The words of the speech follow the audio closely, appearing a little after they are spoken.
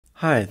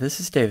Hi, this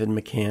is David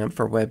McCann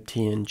for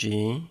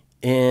WebTNG.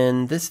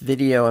 In this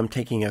video, I'm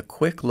taking a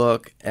quick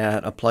look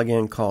at a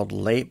plugin called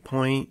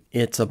LatePoint.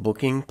 It's a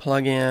booking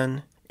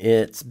plugin.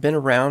 It's been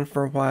around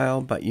for a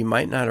while, but you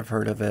might not have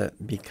heard of it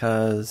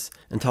because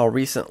until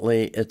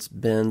recently it's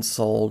been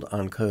sold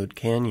on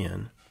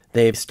CodeCanyon.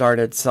 They've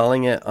started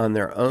selling it on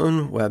their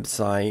own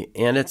website,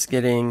 and it's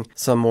getting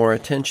some more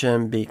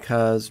attention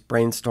because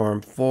Brainstorm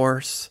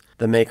Force,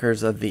 the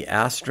makers of the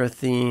Astra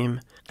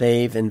Theme,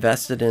 they've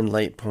invested in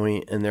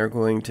LatePoint, and they're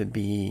going to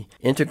be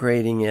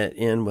integrating it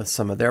in with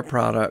some of their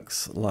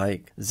products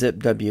like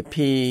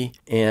ZipWP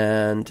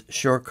and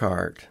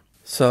Shortcart.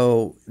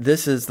 So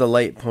this is the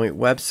LatePoint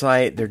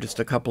website. There are just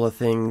a couple of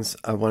things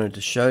I wanted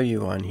to show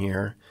you on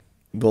here.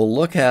 We'll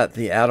look at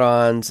the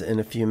add-ons in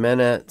a few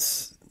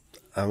minutes.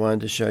 I wanted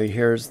to show you,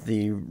 here's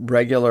the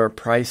regular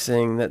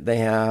pricing that they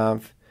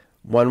have.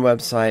 1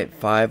 website,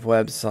 5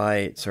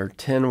 websites, or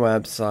 10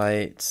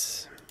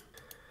 websites.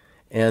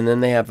 And then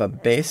they have a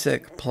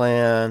basic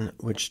plan,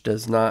 which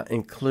does not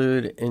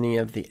include any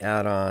of the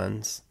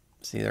add-ons.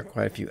 See, there are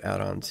quite a few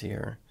add-ons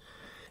here.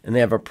 And they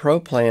have a pro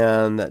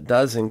plan that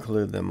does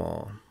include them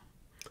all.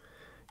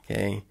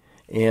 Okay,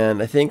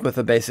 and I think with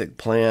a basic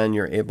plan,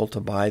 you're able to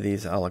buy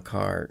these a la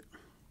carte.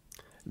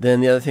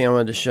 Then the other thing I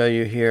wanted to show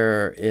you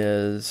here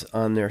is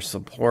on their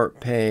support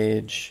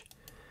page,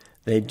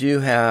 they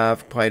do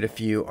have quite a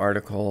few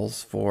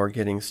articles for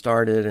getting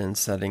started and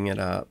setting it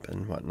up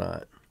and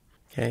whatnot.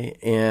 Okay,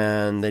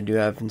 and they do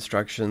have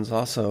instructions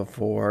also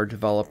for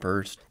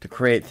developers to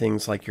create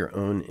things like your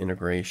own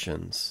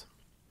integrations.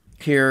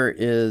 Here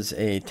is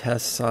a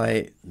test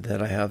site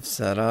that I have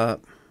set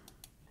up,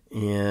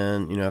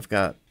 and I've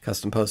got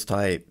custom post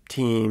type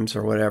themes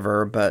or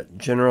whatever, but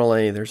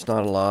generally there's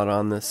not a lot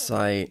on this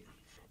site,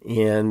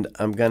 and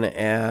I'm going to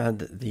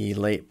add the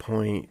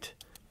LatePoint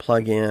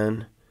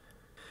plugin.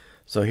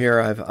 So here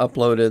I've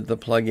uploaded the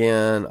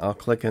plugin. I'll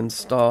click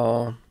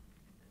install.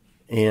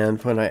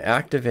 And when I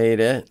activate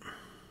it,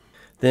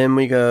 then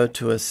we go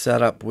to a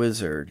setup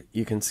wizard.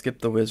 You can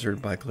skip the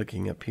wizard by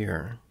clicking up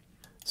here.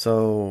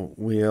 So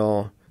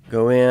we'll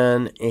go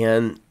in,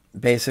 and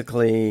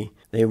basically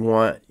they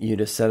want you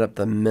to set up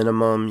the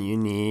minimum you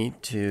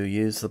need to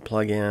use the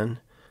plugin.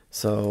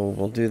 So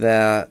we'll do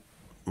that.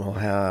 We'll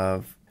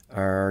have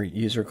our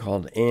user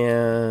called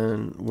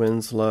Ann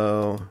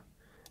Winslow,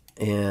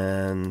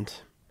 and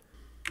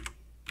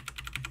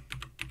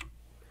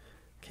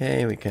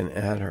okay, we can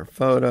add her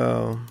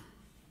photo,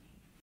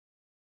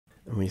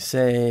 and we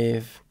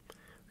save.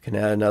 We can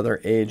add another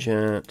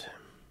agent.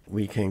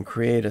 We can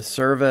create a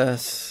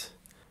service.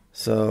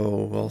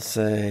 So we'll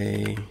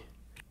say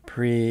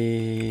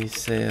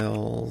pre-sales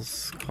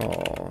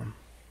call.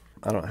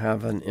 I don't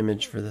have an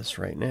image for this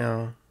right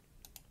now.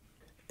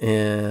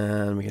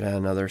 And we can add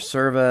another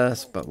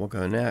service, but we'll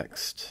go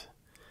next.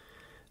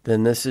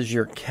 Then this is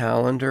your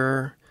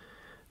calendar.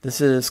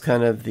 This is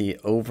kind of the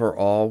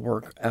overall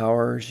work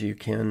hours. You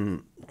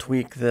can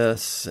tweak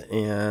this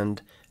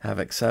and have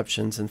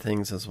exceptions and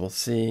things, as we'll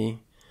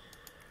see.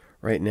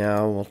 Right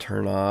now, we'll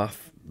turn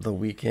off the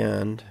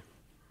weekend.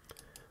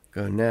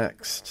 Go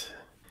next.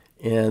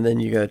 And then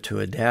you go to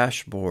a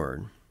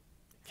dashboard.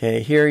 Okay,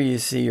 here you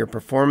see your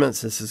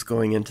performance. This is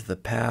going into the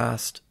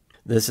past.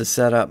 This is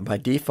set up by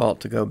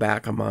default to go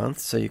back a month,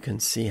 so you can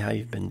see how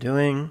you've been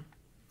doing.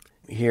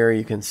 Here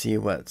you can see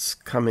what's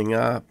coming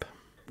up.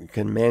 You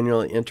can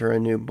manually enter a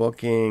new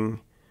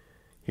booking.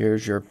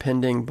 Here's your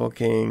pending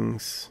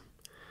bookings,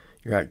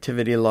 your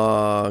activity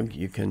log.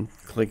 You can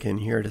click in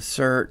here to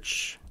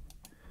search.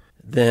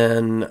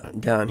 Then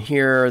down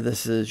here,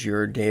 this is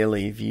your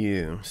daily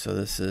view. So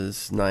this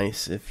is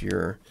nice if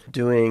you're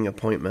doing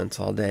appointments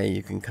all day.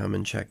 You can come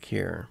and check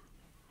here.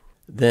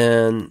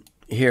 Then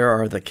here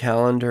are the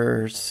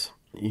calendars.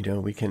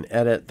 We can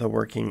edit the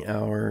working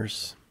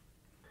hours.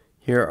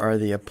 Here are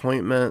the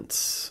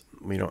appointments.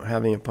 We don't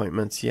have any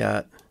appointments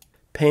yet.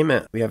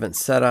 Payment, we haven't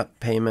set up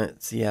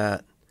payments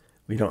yet.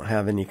 We don't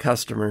have any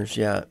customers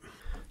yet.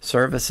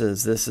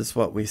 Services, this is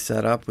what we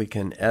set up. We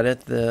can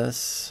edit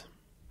this.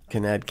 We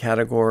can add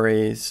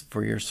categories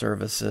for your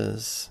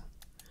services.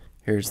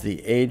 Here's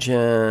the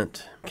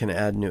agent. You can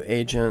add new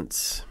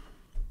agents.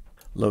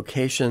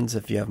 Locations,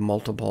 if you have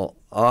multiple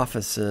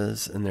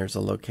offices, and there's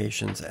a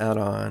locations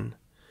add-on.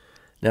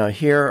 Now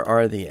here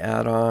are the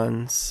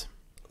add-ons.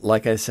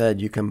 Like I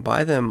said, you can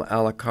buy them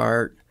a la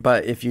carte,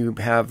 but if you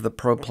have the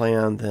pro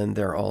plan, then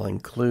they're all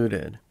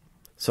included.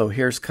 So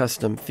here's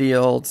custom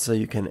fields, so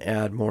you can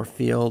add more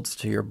fields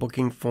to your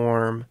booking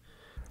form.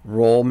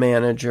 Role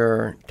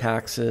manager,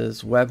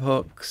 taxes,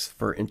 webhooks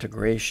for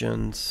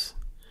integrations,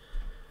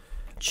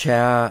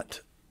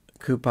 chat,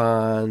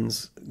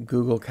 coupons,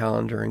 Google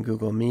Calendar and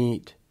Google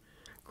Meet,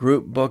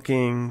 group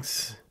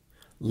bookings,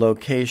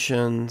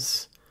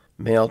 locations,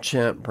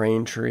 MailChimp,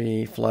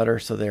 Braintree, Flutter,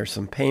 so there's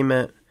some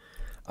payment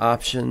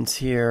options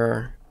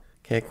here.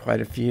 Okay,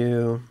 quite a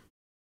few.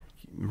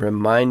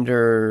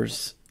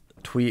 Reminders,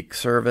 tweak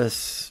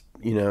service,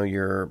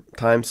 your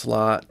time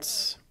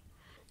slots.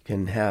 You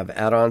can have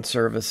add-on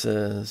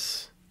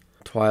services,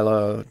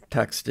 Twilo,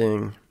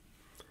 texting,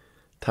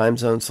 time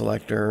zone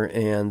selector,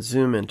 and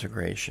zoom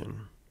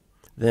integration.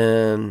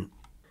 Then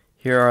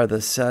here are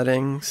the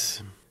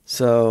settings.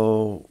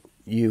 So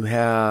you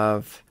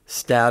have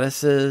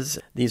statuses.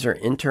 These are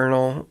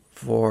internal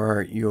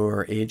for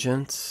your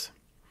agents.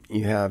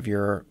 You have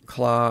your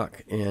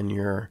clock and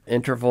your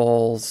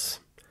intervals.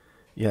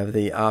 You have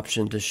the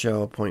option to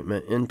show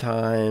appointment end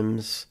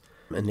times,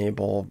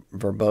 enable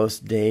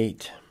verbose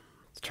date.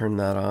 Let's turn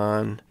that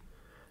on.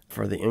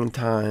 For the end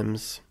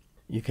times,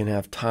 you can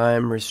have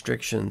time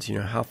restrictions,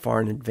 how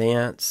far in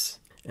advance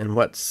and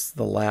what's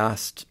the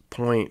last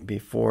point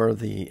before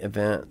the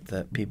event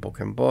that people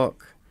can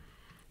book.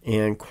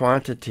 And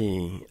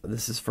quantity,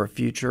 this is for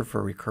future,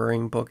 for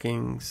recurring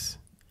bookings.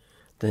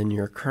 Then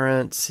your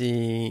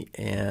currency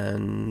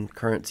and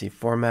currency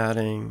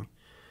formatting,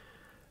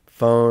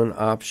 phone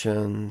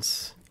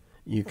options.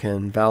 You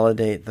can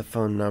validate the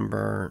phone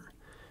number.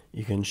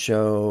 You can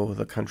show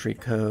the country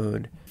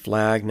code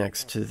flag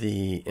next to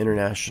the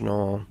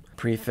international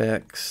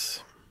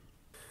prefix.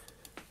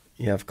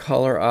 You have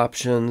color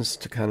options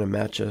to kind of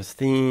match a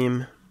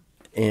theme.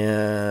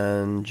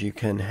 And you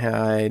can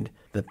hide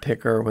the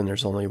picker when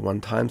there's only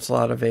one time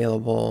slot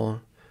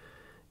available.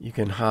 You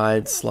can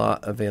hide slot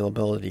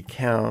availability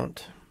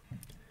count.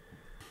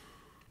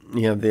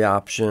 You have the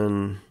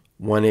option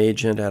one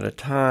agent at a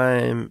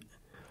time.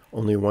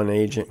 Only one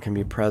agent can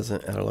be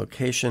present at a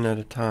location at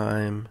a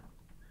time.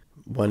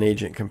 One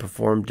agent can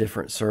perform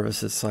different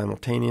services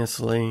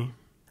simultaneously.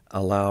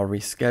 Allow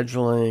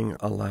rescheduling,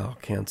 allow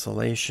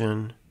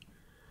cancellation.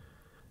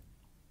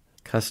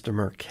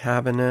 Customer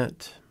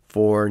cabinet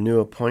for new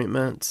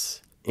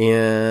appointments,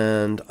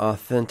 and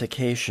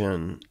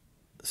authentication.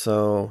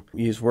 So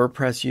use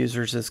WordPress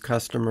users as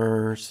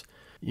customers.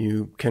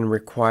 You can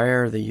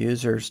require the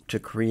users to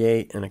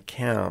create an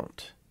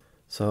account.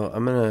 So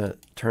I'm going to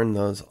turn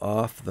those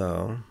off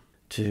though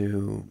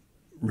to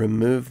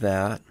remove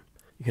that.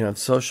 You can have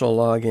social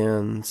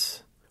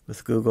logins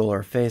with Google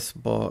or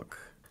Facebook.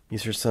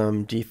 These are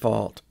some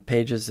default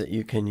pages that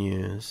you can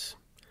use.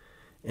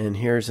 And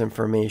here's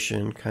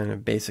information, kind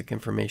of basic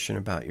information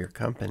about your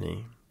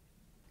company.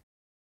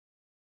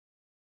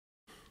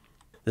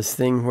 This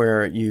thing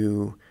where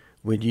you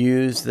would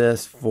use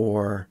this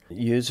for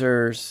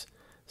users.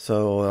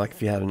 So like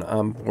if you had an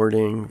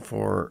onboarding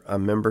for a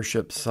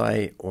membership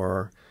site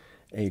or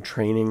a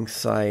training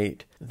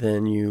site,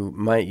 then you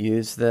might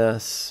use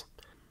this.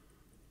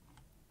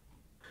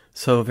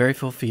 So very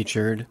full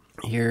featured.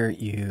 Here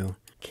you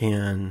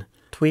can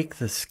tweak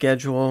the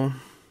schedule.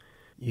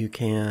 You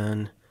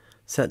can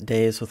set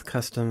days with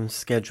custom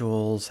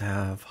schedules,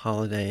 have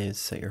holidays,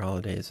 set your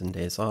holidays and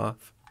days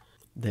off.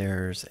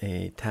 There's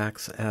a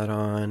tax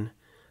add-on.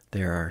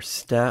 There are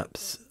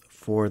steps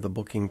for the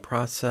booking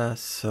process,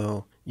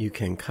 so you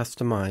can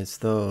customize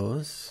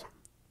those.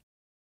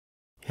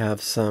 You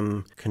have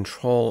some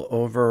control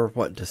over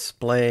what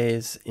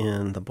displays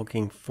in the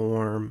booking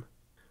form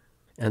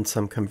and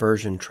some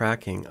conversion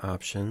tracking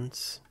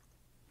options.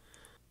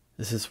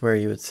 This is where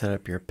you would set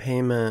up your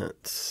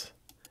payments,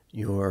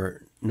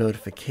 your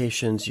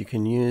notifications. You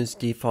can use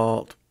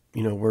default,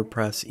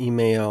 WordPress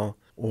email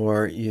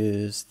or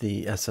use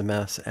the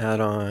SMS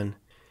add-on.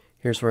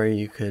 Here's where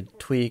you could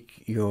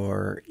tweak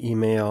your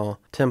email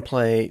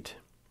template,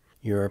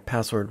 your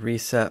password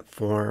reset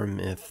form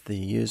if the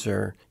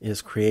user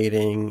is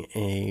creating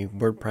a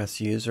WordPress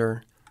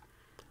user,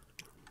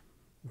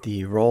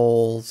 the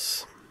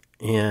roles,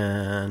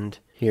 and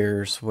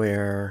here's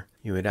where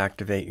you would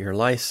activate your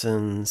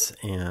license,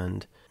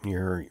 and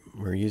we're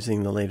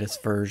using the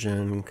latest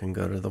version. Can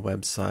go to the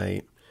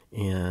website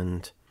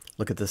and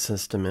look at the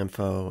system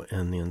info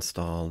and the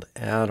installed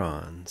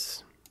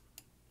add-ons.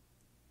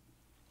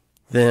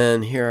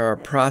 Then here are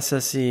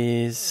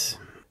processes.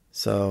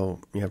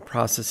 So you have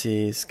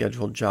processes,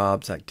 scheduled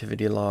jobs,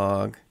 activity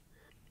log.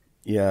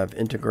 You have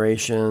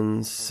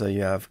integrations. So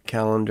you have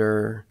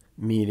calendar,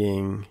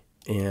 meeting,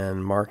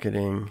 and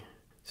marketing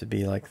to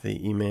be like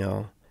the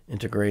email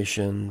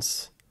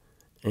integrations.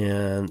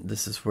 And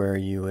this is where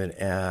you would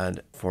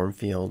add form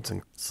fields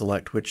and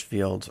select which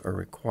fields are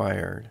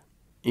required.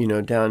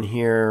 Down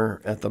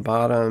here at the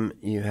bottom,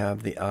 you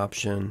have the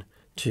option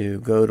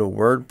to go to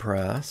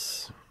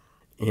WordPress.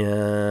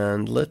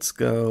 And let's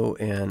go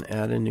and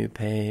add a new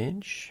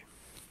page.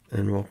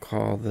 And we'll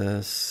call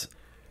this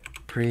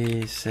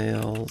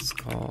pre-sales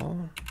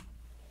call.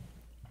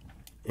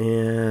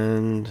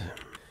 And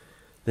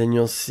then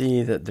you'll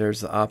see that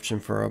there's the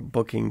option for a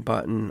booking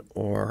button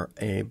or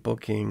a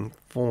booking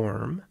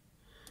form.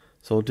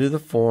 So we'll do the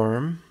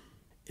form.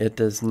 It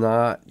does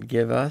not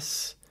give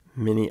us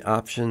many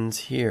options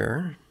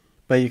here,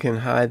 but you can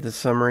hide the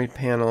summary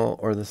panel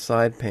or the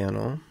side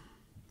panel.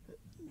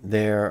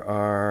 There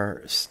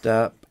are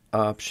step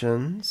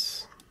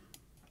options,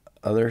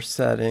 other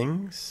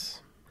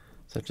settings,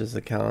 such as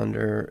the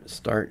calendar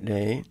start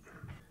date,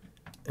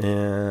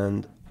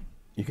 and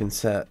you can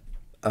set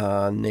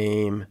a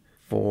name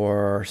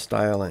for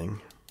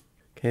styling.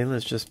 Okay,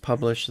 let's just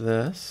publish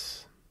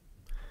this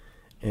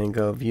and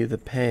go view the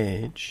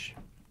page.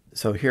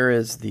 So here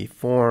is the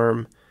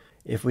form.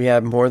 If we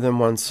had more than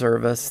one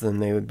service, then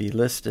they would be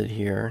listed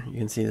here. You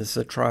can see this is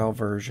a trial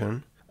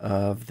version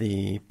of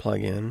the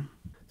plugin.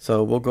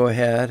 So we'll go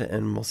ahead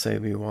and we'll say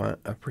we want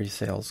a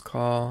pre-sales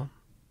call.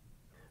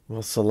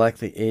 We'll select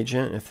the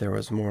agent. If there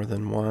was more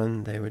than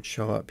one, they would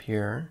show up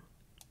here.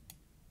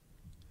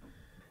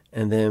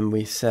 And then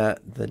we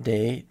set the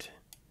date,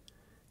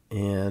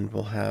 and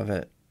we'll have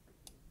it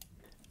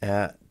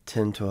at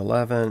 10 to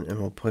 11, and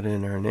we'll put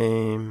in our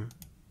name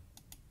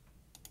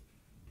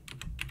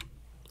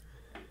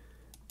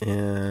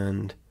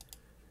and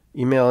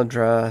email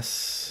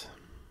address,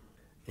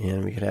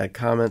 and we could add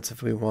comments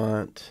if we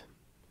want,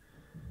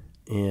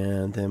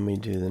 and then we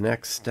do the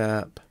next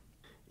step.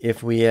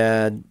 If we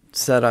had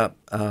set up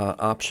an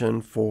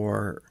option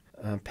for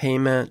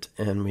payment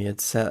and we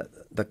had set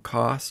the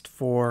cost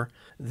for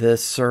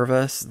this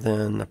service,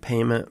 then the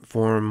payment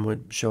form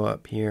would show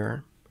up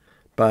here.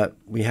 But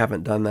we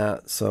haven't done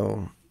that,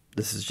 so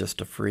this is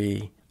just a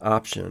free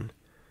option.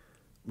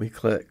 We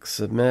click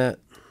submit,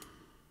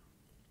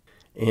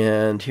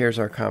 and here's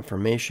our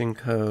confirmation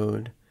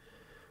code.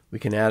 We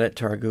can add it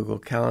to our Google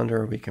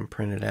Calendar, we can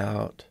print it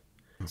out.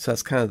 So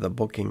that's kind of the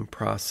booking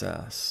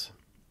process.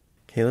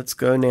 Okay, let's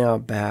go now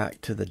back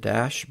to the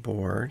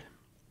dashboard.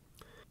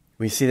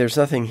 We see there's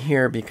nothing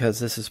here because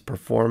this is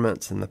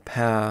performance in the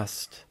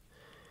past.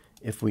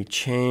 If we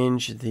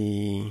change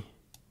the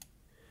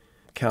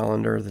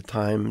calendar, the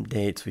time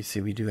dates, we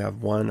see we do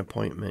have one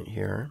appointment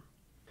here.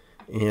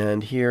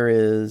 And here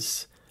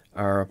is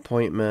our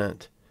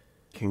appointment.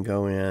 We can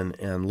go in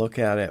and look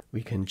at it.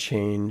 We can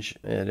change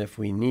it if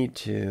we need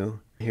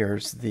to.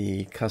 Here's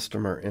the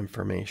customer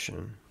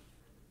information.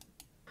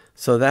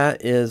 So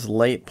that is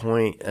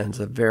LatePoint, and it's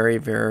a very,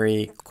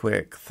 very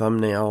quick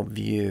thumbnail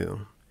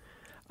view.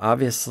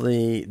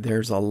 Obviously,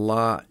 there's a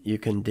lot you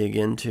can dig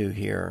into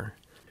here.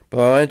 But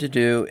what I wanted to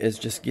do is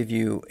just give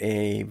you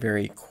a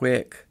very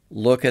quick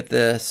look at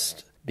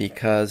this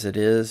because it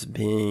is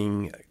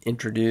being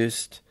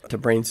introduced to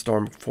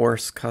Brainstorm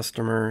Force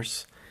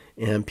customers,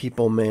 and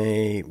people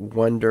may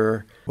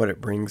wonder what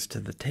it brings to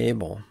the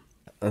table.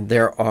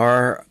 There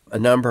are a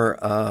number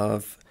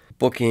of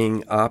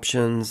booking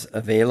options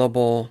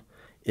available.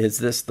 Is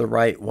this the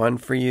right one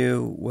for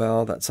you?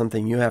 Well, that's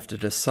something you have to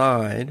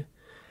decide.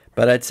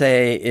 But I'd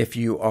say if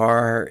you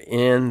are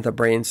in the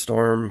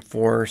Brainstorm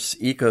Force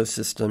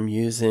ecosystem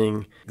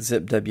using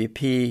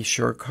ZipWP,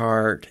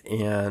 SureCart,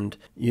 and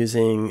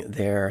using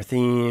their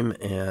theme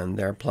and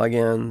their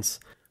plugins,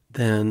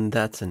 then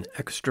that's an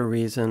extra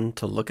reason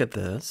to look at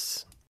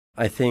this.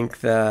 I think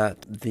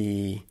that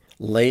the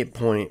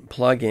LatePoint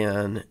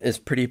plugin is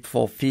pretty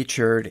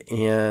full-featured,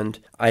 and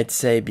I'd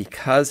say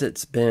because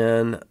it's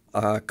been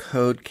a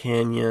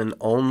CodeCanyon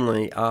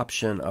only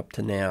option up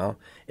to now,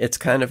 it's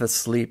kind of a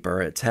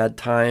sleeper. It's had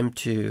time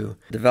to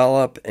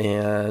develop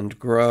and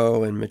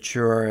grow and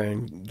mature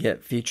and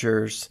get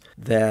features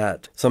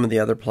that some of the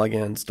other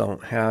plugins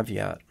don't have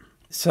yet.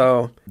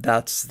 So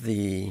that's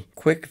the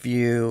quick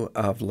view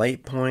of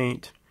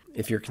LatePoint.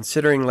 If you're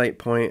considering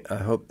LatePoint,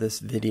 I hope this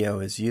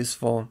video is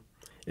useful.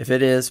 If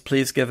it is,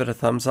 please give it a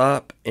thumbs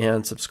up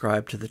and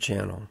subscribe to the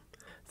channel.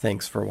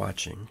 Thanks for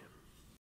watching.